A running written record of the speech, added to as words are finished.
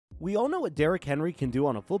We all know what Derrick Henry can do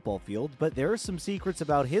on a football field, but there are some secrets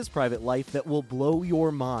about his private life that will blow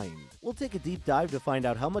your mind. We'll take a deep dive to find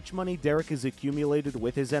out how much money Derrick has accumulated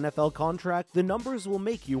with his NFL contract. The numbers will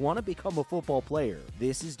make you want to become a football player.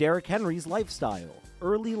 This is Derrick Henry's lifestyle.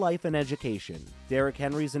 Early life and education. Derrick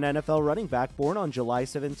Henry's an NFL running back born on July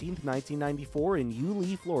 17, 1994 in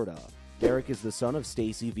Yulee, Florida. Derrick is the son of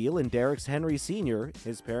Stacy Veal and Derrick Henry Sr.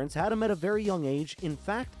 His parents had him at a very young age. In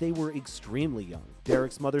fact, they were extremely young.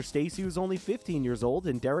 Derrick's mother Stacy was only 15 years old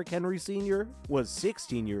and Derrick Henry Sr. was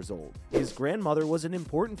 16 years old. His grandmother was an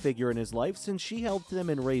important figure in his life since she helped him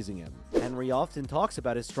in raising him. Henry often talks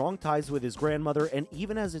about his strong ties with his grandmother and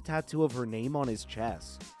even has a tattoo of her name on his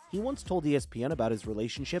chest. He once told ESPN about his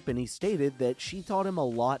relationship and he stated that she taught him a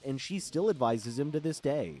lot and she still advises him to this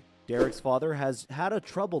day. Derrick's father has had a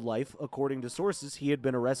troubled life. According to sources, he had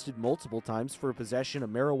been arrested multiple times for possession of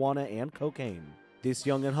marijuana and cocaine. This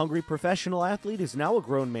young and hungry professional athlete is now a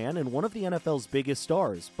grown man and one of the NFL's biggest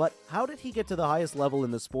stars. But how did he get to the highest level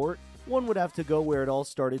in the sport? One would have to go where it all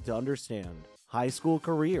started to understand. High school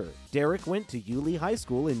career. Derrick went to Yulee High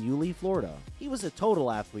School in Yulee, Florida. He was a total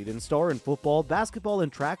athlete and star in football, basketball,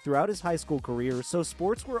 and track throughout his high school career, so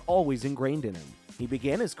sports were always ingrained in him. He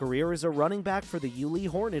began his career as a running back for the Yulee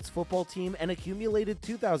Hornets football team and accumulated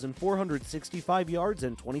 2,465 yards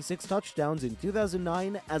and 26 touchdowns in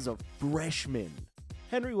 2009 as a freshman.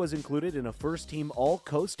 Henry was included in a first-team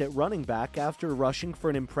All-Coast at running back after rushing for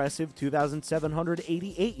an impressive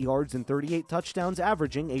 2,788 yards and 38 touchdowns,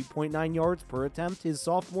 averaging 8.9 yards per attempt his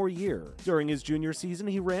sophomore year. During his junior season,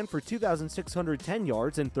 he ran for 2,610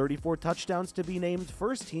 yards and 34 touchdowns to be named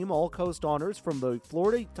first-team All-Coast honors from the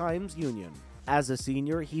Florida Times-Union. As a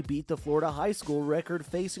senior, he beat the Florida high school record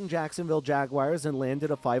facing Jacksonville Jaguars and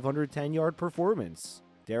landed a 510-yard performance.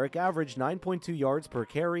 Derrick averaged 9.2 yards per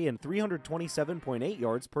carry and 327.8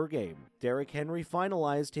 yards per game. Derrick Henry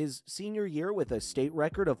finalized his senior year with a state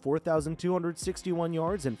record of 4,261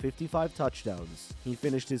 yards and 55 touchdowns. He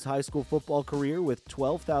finished his high school football career with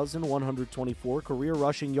 12,124 career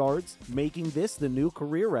rushing yards, making this the new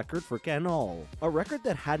career record for Ken Hall, a record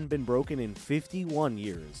that hadn't been broken in 51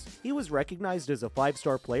 years. He was recognized as a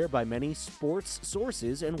five-star player by many sports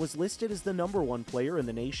sources and was listed as the #1 player in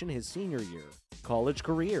the nation his senior year. College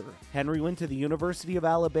career. Henry went to the University of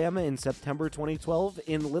Alabama in September 2012.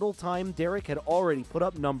 In little time, Derrick had already put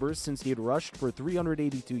up numbers since he had rushed for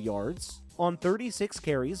 382 yards on 36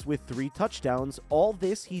 carries with 3 touchdowns. All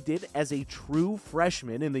this he did as a true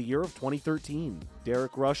freshman in the year of 2013.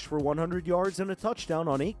 Derrick rushed for 100 yards and a touchdown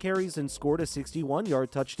on 8 carries and scored a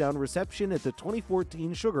 61-yard touchdown reception at the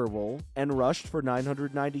 2014 Sugar Bowl, and rushed for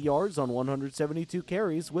 990 yards on 172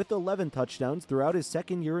 carries with 11 touchdowns throughout his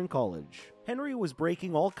second year in college. Henry was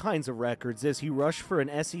breaking all kinds of records as he rushed for an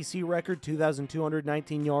SEC record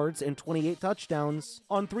 2,219 yards and 28 touchdowns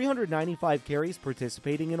on 395 carries,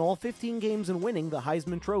 participating in all 15 games and winning the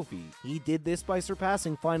Heisman Trophy. He did this by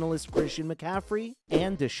surpassing finalist Christian McCaffrey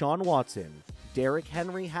and Deshaun Watson. Derrick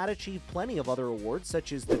Henry had achieved plenty of other awards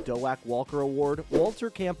such as the Doak Walker Award, Walter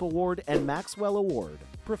Camp Award, and Maxwell Award.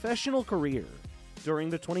 Professional career.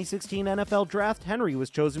 During the 2016 NFL Draft, Henry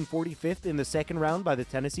was chosen 45th in the second round by the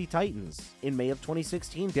Tennessee Titans. In May of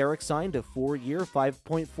 2016, Derrick signed a 4-year,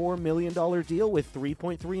 $5.4 million deal with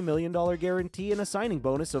 $3.3 million guarantee and a signing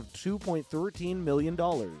bonus of $2.13 million.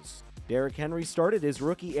 Derrick Henry started his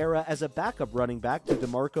rookie era as a backup running back to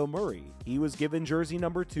DeMarco Murray. He was given jersey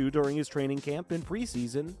number 2 during his training camp in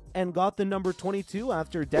preseason and got the number 22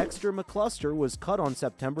 after Dexter McCluster was cut on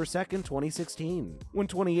September 2, 2016. When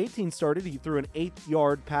 2018 started, he threw an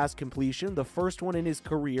 8-yard pass completion, the first one in his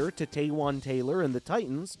career, to Taywan Taylor and the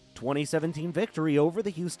Titans' 2017 victory over the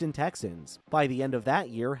Houston Texans. By the end of that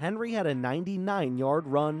year, Henry had a 99-yard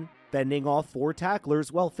run, fending off 4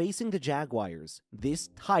 tacklers while facing the Jaguars. This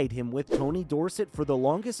tied him with Tony Dorsett for the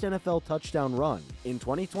longest NFL touchdown run. In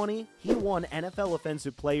 2020, he won NFL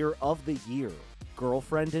Offensive Player of the Year.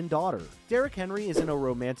 Girlfriend and daughter. Derrick Henry is in a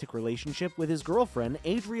romantic relationship with his girlfriend,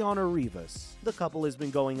 Adriana Rivas. The couple has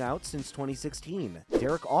been going out since 2016.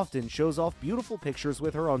 Derrick often shows off beautiful pictures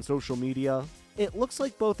with her on social media. It looks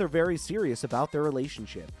like both are very serious about their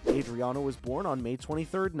relationship. Adriana was born on May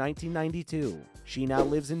 23, 1992. She now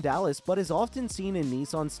lives in Dallas, but is often seen in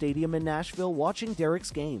Nissan Stadium in Nashville watching Derrick's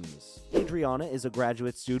games. Adriana is a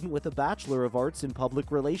graduate student with a Bachelor of Arts in Public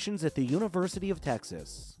Relations at the University of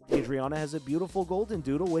Texas. Adriana has a beautiful golden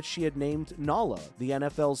doodle which she had named Nala. The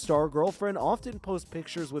NFL star girlfriend often posts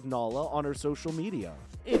pictures with Nala on her social media.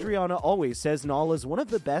 Adriana always says Nala is one of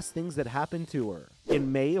the best things that happened to her.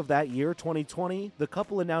 In May of that year, 2020, the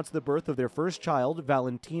couple announced the birth of their first child,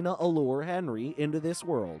 Valentina Allure Henry, into this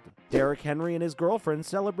world. Derrick Henry and his girlfriend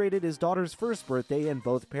celebrated his daughter's first birthday, and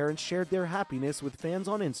both parents shared their happiness with fans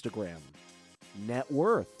on Instagram. Net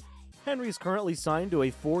worth. Henry is currently signed to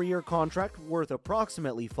a 4-year contract worth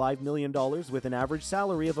approximately $5 million with an average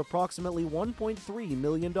salary of approximately $1.3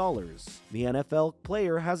 million. The NFL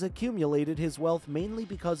player has accumulated his wealth mainly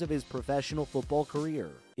because of his professional football career.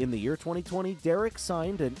 In the year 2020, Derrick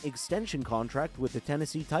signed an extension contract with the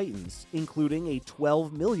Tennessee Titans, including a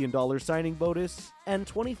 $12 million signing bonus and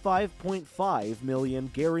 $25.5 million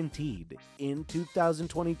guaranteed. In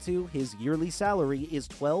 2022, his yearly salary is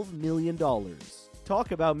 $12 million.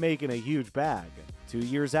 Talk about making a huge bag. 2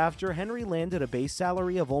 years after, Henry landed a base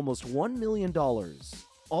salary of almost $1 million.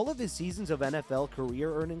 All of his seasons of NFL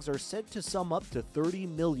career earnings are said to sum up to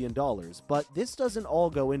 $30 million, but this doesn't all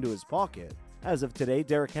go into his pocket. As of today,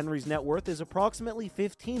 Derrick Henry's net worth is approximately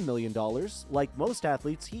 $15 million. Like most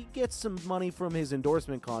athletes, he gets some money from his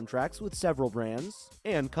endorsement contracts with several brands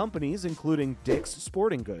and companies, including Dick's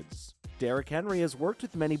Sporting Goods. Derrick Henry has worked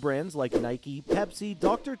with many brands like Nike, Pepsi,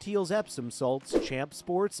 Dr. Teal's Epsom salts, Champ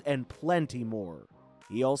Sports, and plenty more.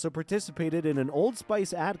 He also participated in an Old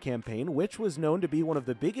Spice ad campaign, which was known to be one of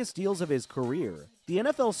the biggest deals of his career. The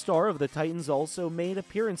NFL star of the Titans also made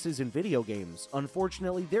appearances in video games.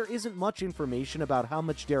 Unfortunately, there isn't much information about how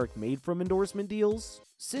much Derrick made from endorsement deals,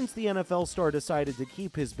 since the NFL star decided to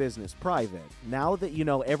keep his business private. Now that you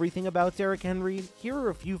know everything about Derrick Henry, here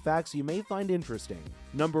are a few facts you may find interesting.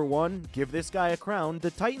 Number 1, give this guy a crown.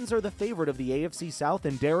 The Titans are the favorite of the AFC South,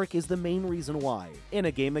 and Derrick is the main reason why. In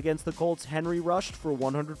a game against the Colts, Henry rushed for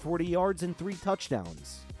 140 yards and 3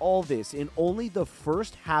 touchdowns. All this in only the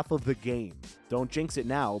first half of the game. Don't jinx it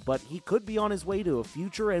now, but he could be on his way to a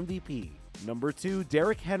future MVP. Number 2,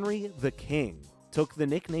 Derrick Henry, the King, took the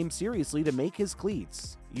nickname seriously to make his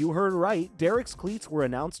cleats. You heard right, Derrick's cleats were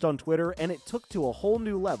announced on Twitter, and it took to a whole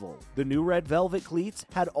new level. The new red velvet cleats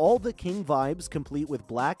had all the King vibes, complete with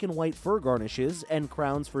black and white fur garnishes and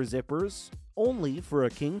crowns for zippers, only for a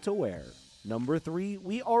king to wear. Number 3,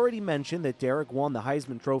 we already mentioned that Derrick won the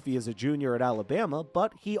Heisman Trophy as a junior at Alabama,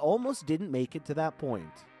 but he almost didn't make it to that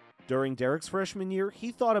point. During Derrick's freshman year,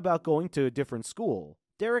 he thought about going to a different school.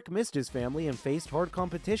 Derrick missed his family and faced hard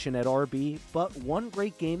competition at RB, but one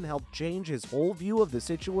great game helped change his whole view of the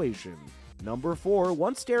situation. Number 4,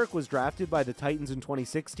 once Derrick was drafted by the Titans in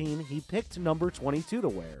 2016, he picked number 22 to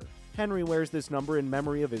wear. Henry wears this number in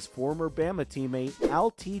memory of his former Bama teammate,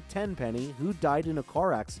 Al T. Tenpenny, who died in a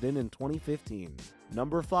car accident in 2015.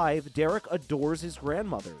 Number 5, Derrick adores his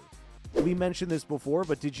grandmother. We mentioned this before,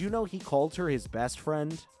 but did you know he called her his best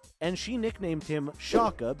friend? And she nicknamed him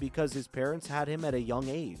Shaka because his parents had him at a young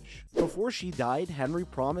age. Before she died, Henry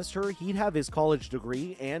promised her he'd have his college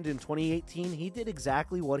degree, and in 2018, he did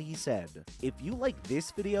exactly what he said. If you like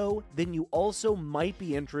this video, then you also might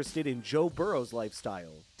be interested in Joe Burrow's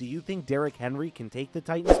lifestyle. Do you think Derrick Henry can take the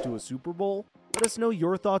Titans to a Super Bowl? Let us know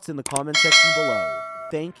your thoughts in the comment section below.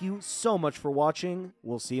 Thank you so much for watching.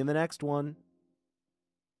 We'll see you in the next one.